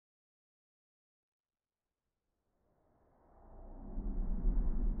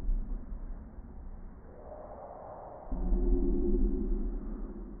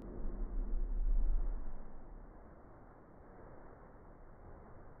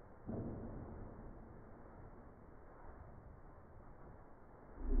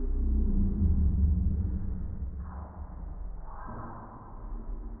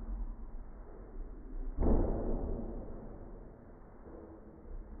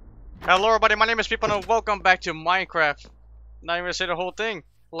Hello everybody, my name is People and welcome back to Minecraft. Not even gonna say the whole thing.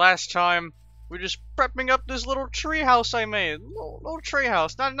 Last time, we were just prepping up this little tree house I made. Little tree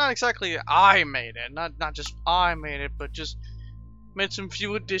house. Not exactly I made it. Not just I made it, but just made some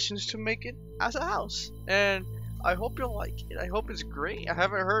few additions to make it as a house. And I hope you'll like it. I hope it's great. I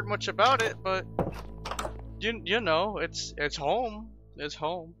haven't heard much about it, but you know, it's home. It's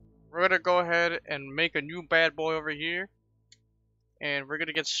home. We're gonna go ahead and make a new bad boy over here. And we're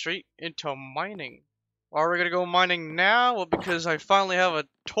gonna get straight into mining. Why are we gonna go mining now? Well, because I finally have a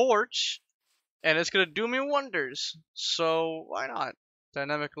torch, and it's gonna do me wonders. So why not?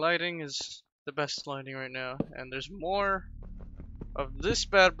 Dynamic lighting is the best lighting right now, and there's more of this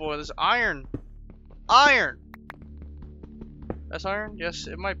bad boy. There's iron. Iron. That's iron? Yes,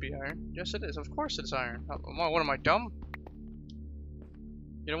 it might be iron. Yes, it is. Of course, it's iron. What am I dumb?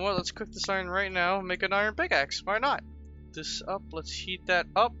 You know what? Let's cook this iron right now. Make an iron pickaxe. Why not? This up, let's heat that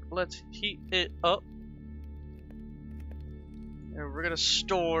up, let's heat it up, and we're gonna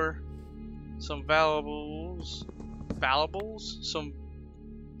store some valuables,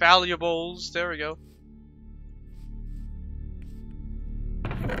 there we go.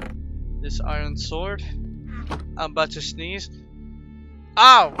 This iron sword, I'm about to sneeze.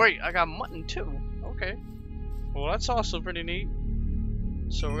 Oh wait, I got mutton too. Okay, well that's also pretty neat.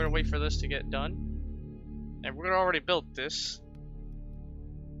 So we're gonna wait for this to get done. And we're already built this.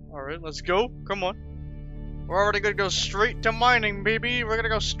 Alright, let's go. Come on. We're already gonna go straight to mining, baby. We're gonna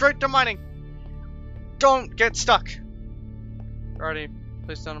go straight to mining. Don't get stuck. Already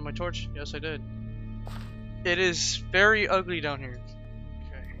placed down on my torch? Yes, I did. It is very ugly down here.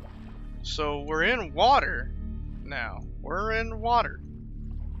 Okay. So we're in water now. We're in water.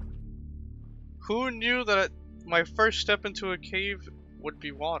 Who knew that my first step into a cave would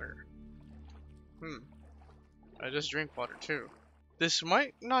be water? I just drink water too. This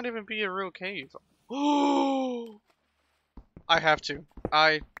might not even be a real cave. Oh! I have to.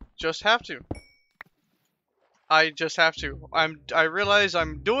 I just have to. I just have to. I realize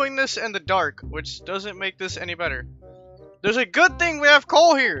I'm doing this in the dark, which doesn't make this any better. There's a good thing we have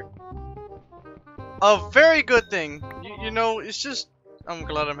coal here. A very good thing. You know, it's just I'm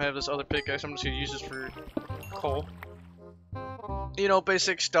glad I have this other pickaxe. I'm just gonna use this for coal. You know,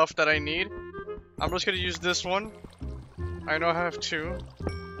 basic stuff that I need. I'm just gonna use this one. I know I have two,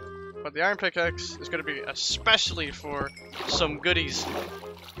 but the iron pickaxe is gonna be especially for some goodies,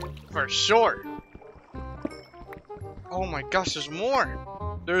 for sure. Oh my gosh, there's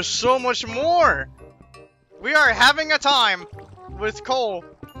more. There's so much more. We are having a time with coal.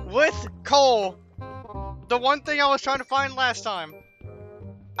 With coal. The one thing I was trying to find last time.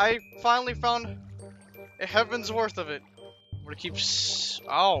 I finally found a heaven's worth of it. We're gonna keep.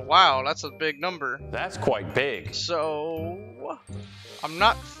 Oh wow, that's a big number. That's quite big. So I'm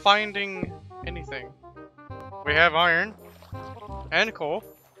not finding anything. We have iron and coal.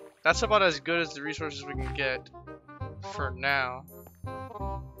 That's about as good as the resources we can get for now.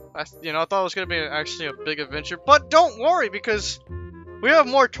 I thought it was gonna be actually a big adventure, but don't worry because we have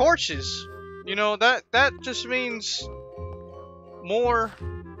more torches. You know that just means more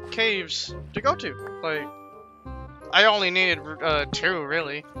caves to go to. Like. I only needed two,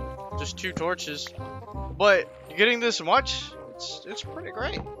 really. Just 2 torches. But getting this much, it's pretty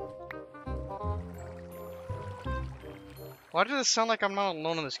great. Why does it sound like I'm not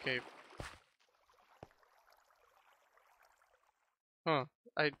alone in this cave? Huh.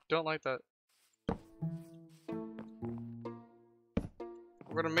 I don't like that.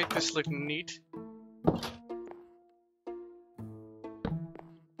 We're gonna make this look neat.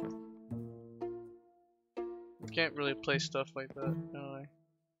 Can't really place stuff like that, no way.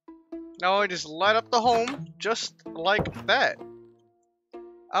 Now I just light up the home just like that.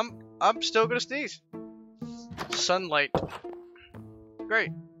 I'm still gonna sneeze. Sunlight.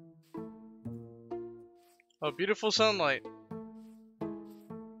 Great. A beautiful sunlight.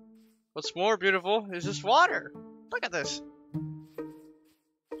 What's more beautiful is this water. Look at this.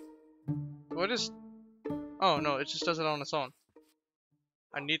 What is... Oh no, it just does it on its own.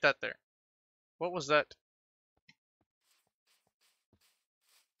 I need that there. What was that?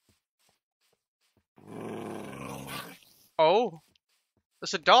 Oh,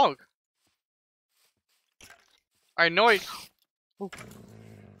 that's a dog. I know it.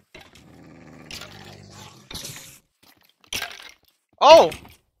 Oh!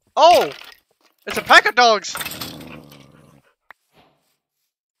 Oh! It's a pack of dogs!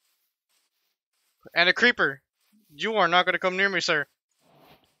 And a creeper. You are not gonna come near me, sir.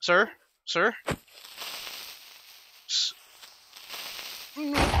 Sir? Sir?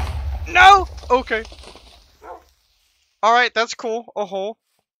 No! Okay. Alright, that's cool. A hole.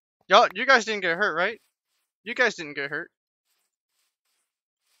 Y'all, you guys didn't get hurt, right? You guys didn't get hurt.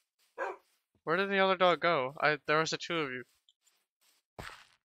 Where did the other dog go? There was the two of you.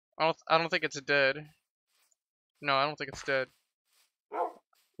 I don't think it's dead. No, I don't think it's dead.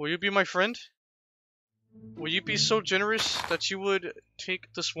 Will you be my friend? Will you be so generous that you would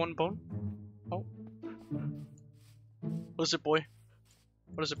take this one bone? Oh. What is it, boy?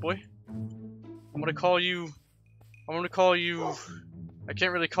 What is it, boy? I'm gonna call you... I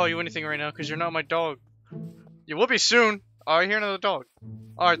can't really call you anything right now because you're not my dog. You will be soon. Oh, I hear another dog.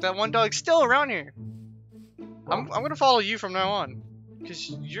 Alright, that one dog's still around here. I'm gonna follow you from now on. Because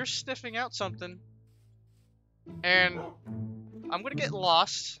you're sniffing out something. And I'm gonna get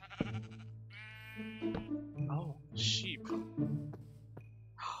lost. Oh, sheep.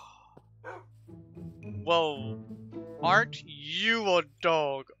 Well, aren't you a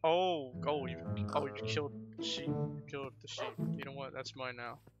dog? Oh, you killed the sheep. You killed the sheep. You know what? That's mine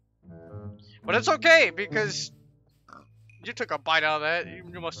now. But it's okay because you took a bite out of that.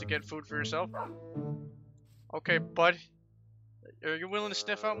 You must have get food for yourself. Okay, bud. Are you willing to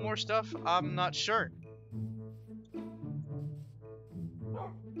sniff out more stuff? I'm not sure.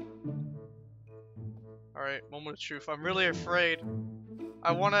 Alright, moment of truth. I'm really afraid.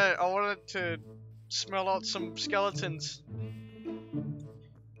 I wanted to smell out some skeletons.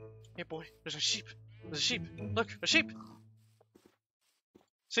 Hey boy, there's a sheep. There's a sheep. Look, a sheep.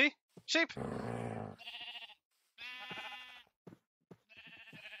 See? Sheep.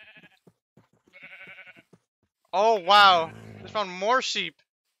 Oh wow. Just found more sheep.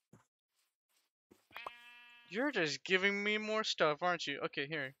 You're just giving me more stuff, aren't you? Okay,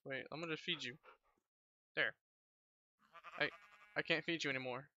 here. Wait, I'm gonna feed you. There. I can't feed you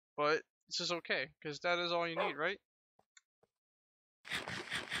anymore. But this is okay, because that is all you need, right?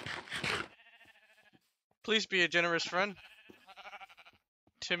 Please be a generous friend.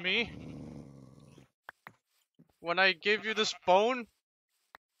 To me. When I give you this bone,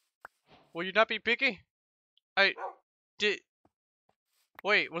 will you not be picky?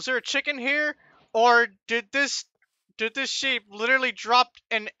 Wait, was there a chicken here? Or did this sheep literally drop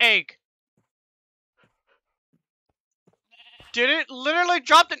an egg? Did it literally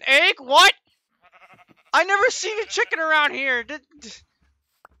drop an egg? What? I never seen a chicken around here.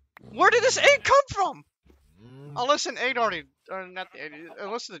 Where did this egg come from? Unless an egg already, or not the egg,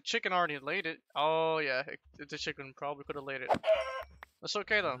 unless the chicken already laid it. Oh yeah, the chicken probably could have laid it. That's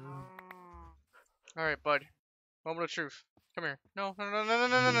okay though. All right, bud. Moment of truth. Come here. No. Come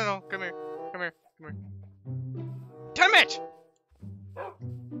here. Come here. Damn it!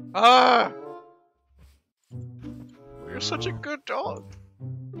 Ah! You're such a good dog.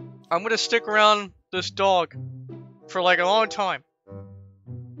 I'm gonna stick around this dog for like a long time.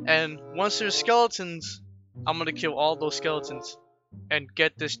 And once there's skeletons, I'm gonna kill all those skeletons and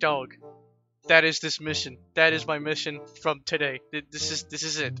get this dog. That is this mission. That is my mission from today. This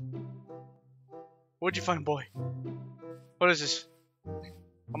is it. What'd you find, boy? What is this?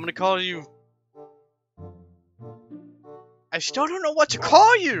 I'm gonna call you. I still don't know what to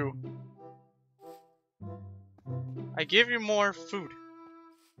call you. I give you more food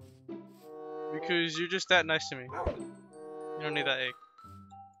because you're just that nice to me. You don't need that egg.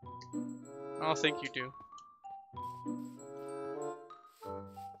 I don't think you do.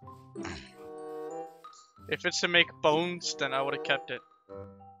 If it's to make bones, then I would have kept it.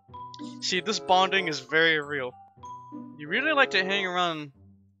 See, this bonding is very real. You really like to hang around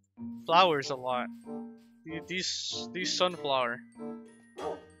flowers a lot. These sunflower.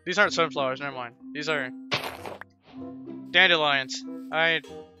 These aren't sunflowers, never mind. These are dandelions.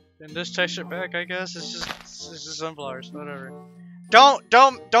 In this texture pack, I guess it's just sunflowers, whatever. Don't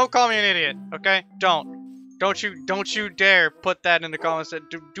call me an idiot, okay? Don't you dare put that in the comments.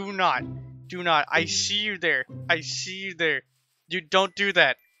 Do not. I see you there. You don't do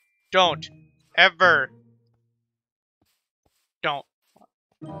that. Don't ever. Don't.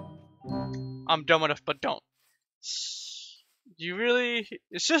 I'm dumb enough, but don't. You really?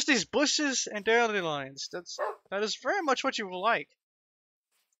 It's just these bushes and dandelions. That is very much what you will like.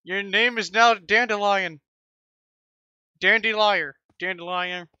 Your name is now Dandelion. Dandelion.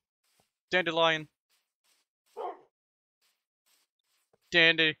 Dandelion.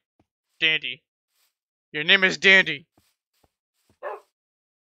 Dandy. Your name is Dandy.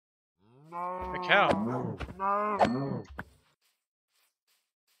 A cow.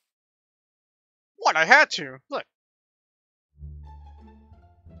 What? I had to. Look.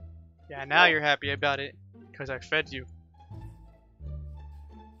 Yeah, now you're happy about it. Because I fed you.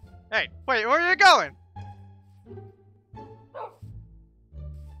 Hey, wait, where are you going?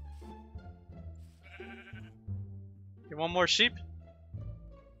 You want more sheep?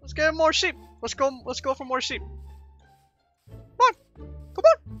 Let's get more sheep. Let's go for more sheep. Come on. Come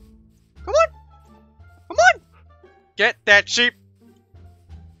on. Come on. Come on. Get that sheep.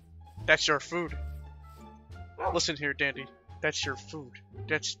 That's your food. Listen here, Dandy. That's your food.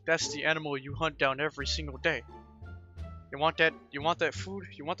 That's the animal you hunt down every single day. You want that? You want that food?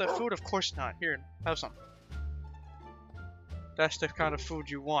 You want that food? Of course not. Here, have some. That's the kind of food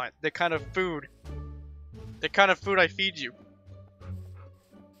you want. The kind of food. The kind of food I feed you.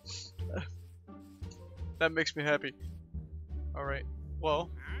 That makes me happy. Alright,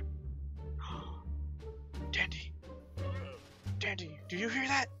 well. Dandy. Dandy, do you hear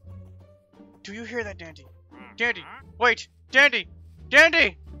that? Do you hear that, Dandy? Dandy, wait! Dandy!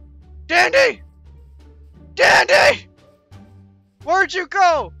 Dandy! Dandy! Dandy! Where'd you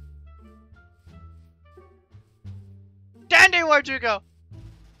go? Dandy, where'd you go?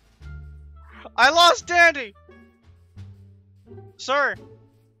 I lost Dandy! Sir!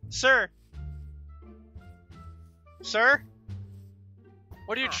 Sir! Sir?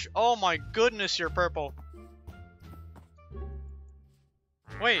 What are you oh my goodness, you're purple.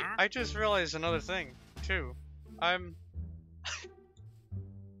 Wait, I just realized another thing, too.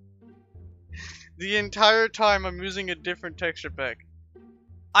 The entire time I'm using a different texture pack.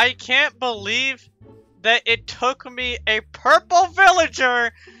 I can't believe that it took me a purple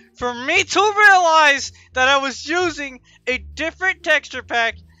villager for me to realize that I was using a different texture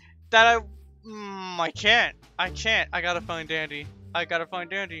pack that I can't. I gotta find Dandy. I gotta find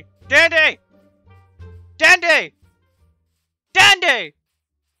Dandy. Dandy! Dandy! Dandy!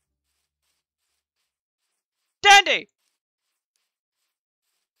 Dandy!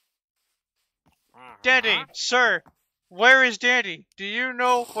 Dandy, sir, where is Dandy? Do you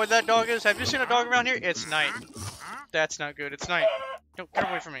know where that dog is? Have you seen a dog around here? It's night. That's not good. It's night. No, get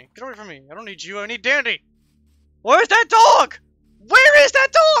away from me. Get away from me. I don't need you. I need Dandy. Where's that dog? Where is that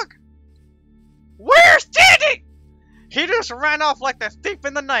dog? Where's Dandy? He just ran off like the thief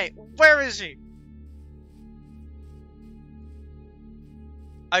in the night. Where is he?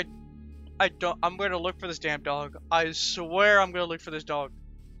 I'm gonna look for this damn dog. I swear I'm gonna look for this dog.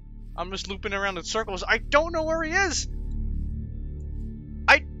 I'm just looping around in circles. I don't know where he is.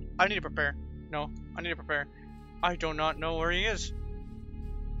 I need to prepare. No, I need to prepare. I do not know where he is.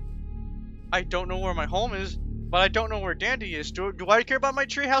 I don't know where my home is, but I don't know where Dandy is. Do I care about my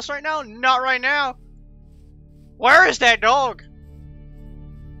treehouse right now? Not right now. Where is that dog?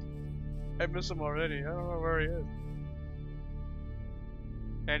 I miss him already. I don't know where he is.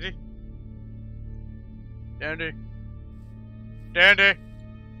 Dandy? Dandy? Dandy?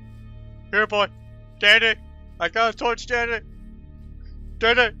 Here, boy. Dandy! I got a torch, Dandy!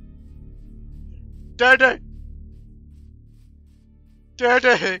 Dandy! Dandy!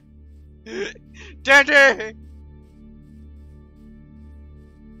 Dandy! Dandy!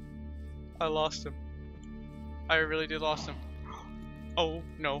 I lost him. I really did lost him. Oh,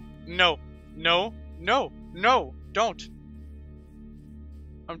 no. No. No. No. No. Don't.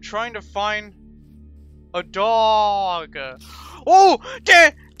 I'm trying to find a dog. Oh!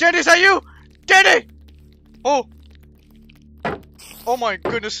 Dandy, is that you? Dandy! Oh! Oh my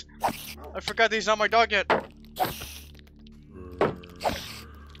goodness. I forgot that he's not my dog yet.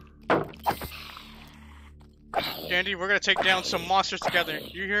 Dandy, we're gonna take down some monsters together.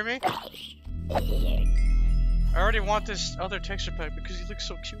 You hear me? I already want this other texture pack because he looks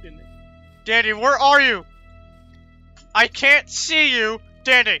so cute in it. Dandy, where are you? I can't see you!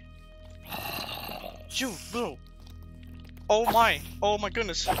 Dandy! You little... Oh my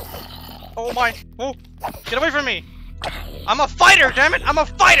goodness. Oh my, oh, get away from me. I'm a fighter, damn it, I'm a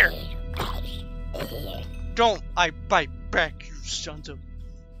fighter. Don't I bite back, you sons of...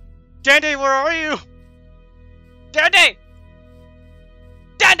 Dandy, where are you? Dandy!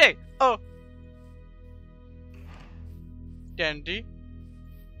 Dandy! Oh. Dandy?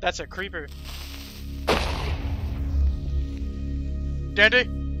 That's a creeper. Dandy?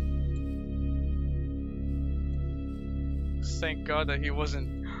 Thank God that he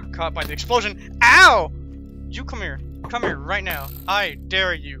wasn't caught by the explosion. Ow! You come here. Come here right now. I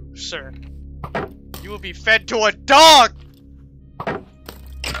dare you, sir. You will be fed to a dog!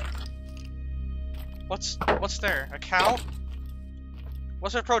 What's there? A cow?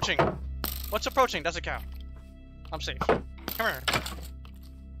 What's approaching? What's approaching? That's a cow. I'm safe. Come here.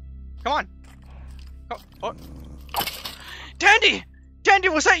 Come on. Oh. Dandy! Dandy,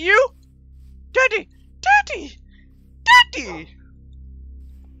 was that you? Dandy! Dandy! Dandy!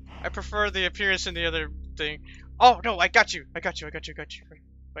 I prefer the appearance in the other thing. Oh, no, I got you. I got you.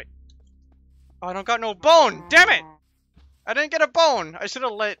 Wait. Oh, I don't got no bone! Damn it! I didn't get a bone! I should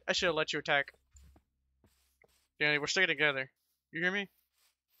have let you attack. Danny, we're sticking together. You hear me?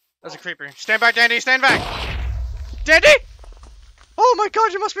 That's a creeper. Stand back, Dandy! Stand back! Dandy! Oh my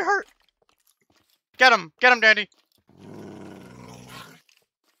god, you must be hurt! Get him! Get him, Dandy!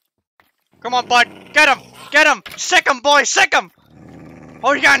 Come on, bud! Get him! Get him! Sick him, boy! Sick him!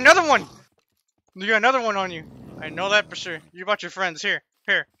 Oh, you got another one! You got another one on you. I know that for sure. You brought your friends. Here.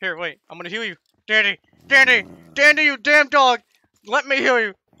 Here. Here, wait. I'm gonna heal you. Dandy! Dandy! Dandy, you damn dog! Let me heal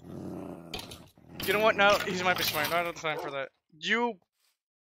you! You know what? No, he might be smart. Not enough time for that. You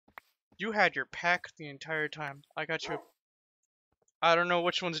had your pack the entire time. I got you. I don't know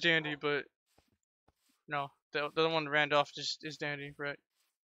which one's Dandy, but... No. The other one ran off is Dandy, right?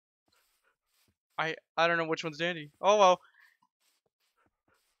 I don't know which one's Dandy. Oh well.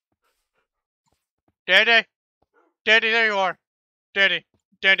 Dandy! Dandy, there you are! Dandy!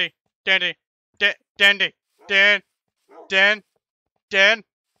 Dandy! Dandy! Dandy! Dan! Dan! Dan!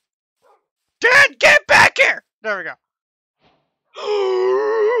 Dan! Get back here! There we go.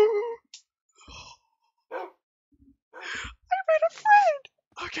 I made a friend!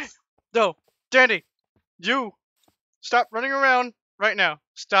 Okay. No. Dandy! You! Stop running around right now.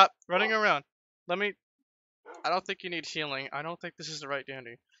 Stop running around. Let me... I don't think you need healing. I don't think this is the right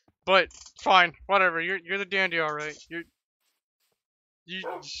Dandy. But, fine. Whatever. You're the Dandy, alright.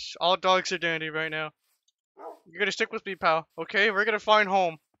 All dogs are Dandy right now. You're gonna stick with me, pal. Okay? We're gonna find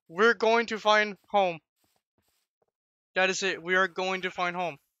home. We're going to find home. That is it. We are going to find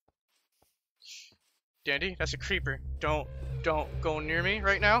home. Dandy, that's a creeper. Don't go near me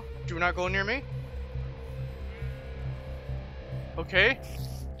right now. Do not go near me. Okay?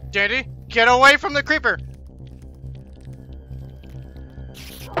 Dandy, get away from the creeper!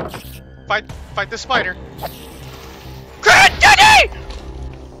 Fight the spider. Dandy!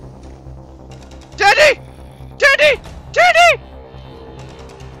 Dandy! Dandy! Dandy!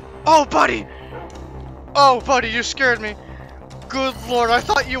 Oh, buddy! Oh, buddy, you scared me. Good lord, I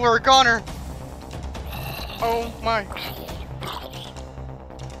thought you were a goner. Oh, my.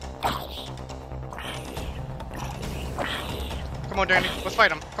 Come on, Dandy. Let's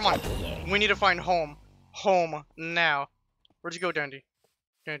fight him. Come on. We need to find home. Home now. Where'd you go, Dandy?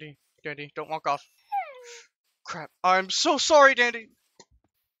 Dandy. Dandy, don't walk off. Crap. I'm so sorry, Dandy.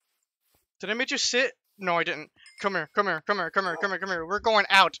 Did I make you sit? No, I didn't. Come here. Come here. Come here. Come here. Come here. Come here. We're going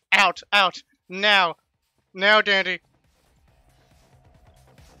out. Out. Out. Now. Now, Dandy.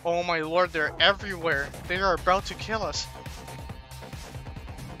 Oh my lord, they're everywhere. They are about to kill us.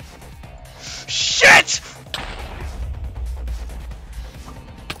 Shit!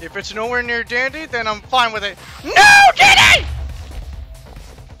 If it's nowhere near Dandy, then I'm fine with it. No, Dandy!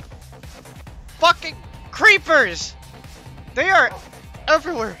 Fucking creepers! They are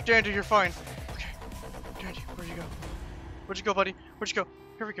everywhere. Dandy, you're fine. Okay. Dandy, where'd you go? Where'd you go, buddy? Where'd you go?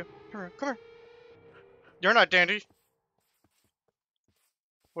 Here we go. Here, come here. You're not Dandy.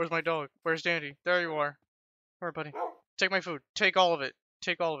 Where's my dog? Where's Dandy? There you are. Come here, buddy. Take my food. Take all of it.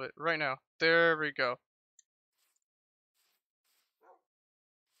 Take all of it right now. There we go.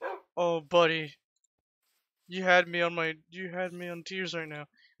 Oh, buddy. You had me on tears right now.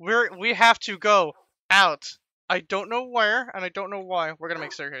 We have to go out. I don't know where, and I don't know why. We're gonna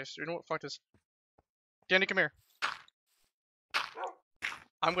make staircase. You know what? Fuck this. Dandy, come here.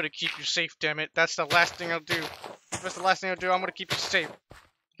 I'm gonna keep you safe, damn it. That's the last thing I'll do. That's the last thing I'll do. I'm gonna keep you safe.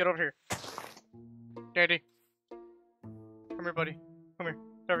 Get over here. Dandy. Come here, buddy. Come here.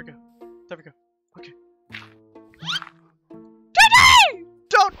 There we go. There we go. Okay. Dandy!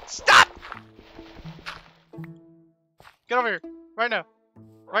 Don't stop! Get over here. Right now.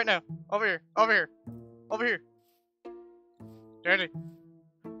 Right now. Over here. Over here. Over here. Dandy.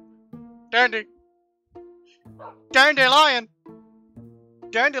 Dandy. Dandelion!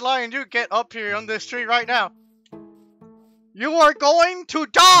 Dandelion, you get up here on this tree right now. You are going to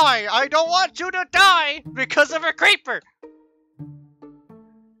die! I don't want you to die because of a creeper!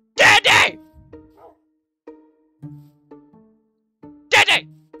 Dandy! Dandy!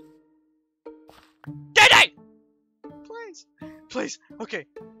 Dandy! Please. Please. Okay.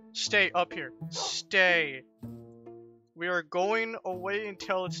 Stay up here. Stay. We are going away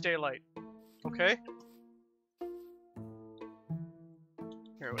until it's daylight. Okay?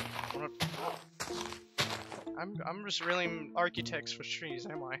 Here, wait. I'm just really architects for trees,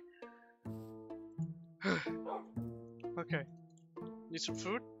 am I? Okay. Need some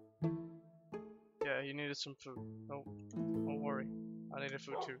food? Yeah, you needed some food. Don't worry. I needed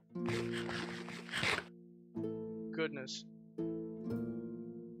food too. Goodness.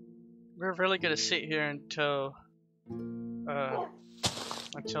 We're really gonna sit here until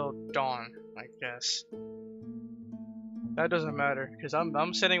dawn, I guess. That doesn't matter, because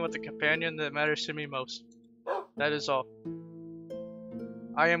I'm sitting with the companion that matters to me most. That is all.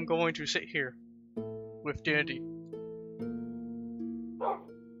 I am going to sit here with Dandy.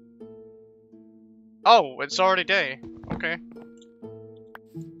 Oh, it's already day. Okay.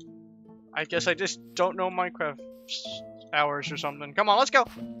 I guess I just don't know Minecraft hours or something. Come on, let's go.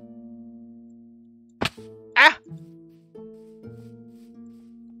 Ah!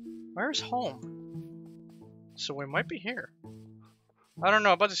 Where's home? So we might be here. I don't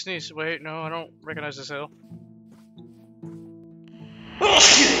know, about to sneeze. Wait, no, I don't recognize this hill.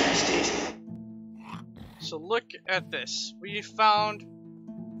 So look at this. We found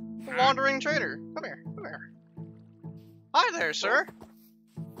a wandering trader. Come here, come here. Hi there, sir.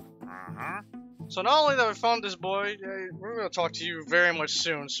 So not only that we found this boy, we're gonna talk to you very much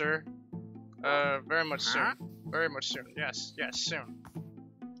soon, sir. Very much soon. Very much soon. Yes, yes, soon.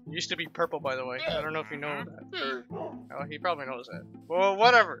 He used to be purple, by the way. I don't know if you know that. Oh, he probably knows that. Well,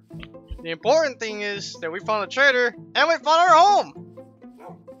 whatever. The important thing is that we found a trader, and we found our home!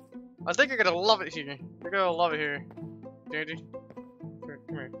 I think you're gonna love it here. You're gonna love it here. Dandy. Come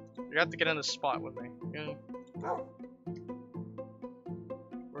here. You have to get in the spot with me. Yeah.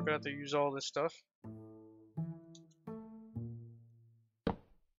 We're gonna have to use all this stuff.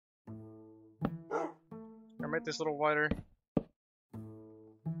 I'll make this a little wider.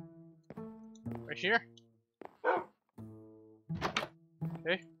 Right here.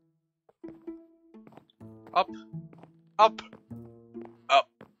 Okay. Up. Up. Up.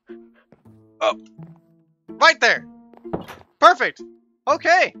 Up. Right there! Perfect!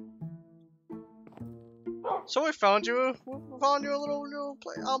 Okay! So we found you a little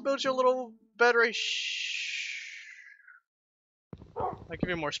place. I'll build you a little bed right. I'll give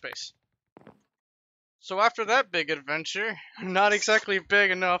you more space. So after that big adventure, not exactly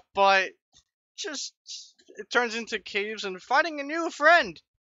big enough, but just it turns into caves and finding a new friend.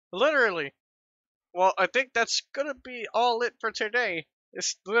 Literally. Well, I think that's gonna be all it for today.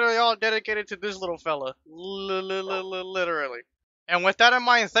 It's literally all dedicated to this little fella. Literally. And with that in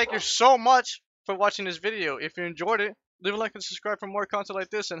mind, thank you so much for watching this video. If you enjoyed it, leave a like and subscribe for more content like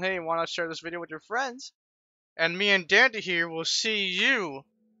this. And hey, why not share this video with your friends? And me and Dandy here will see you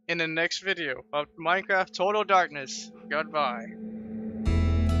in the next video of Minecraft Total Darkness. Goodbye.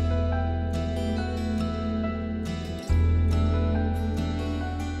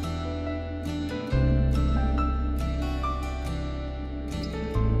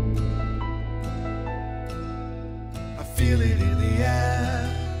 Feel it in the air.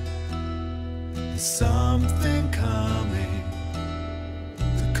 There's something coming.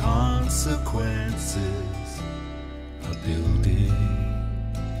 The consequences are building.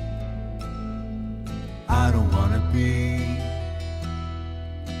 I don't wanna be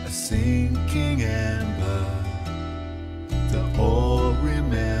a sinking ember. The all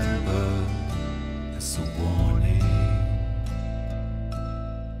remember as a warning.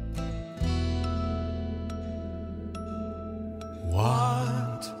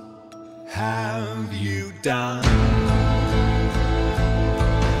 What have you done?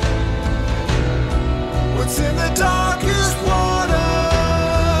 What's in the darkest water?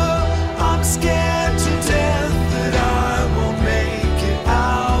 I'm scared to death that I won't make it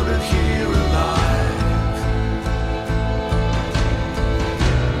out of here alive.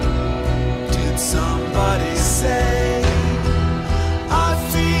 Did somebody say I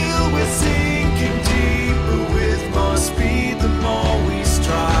feel we're sinking deeper with more speed the more we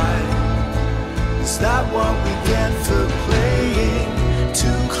strive? Is that what we get for playing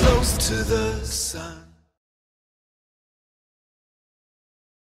too close to the sun?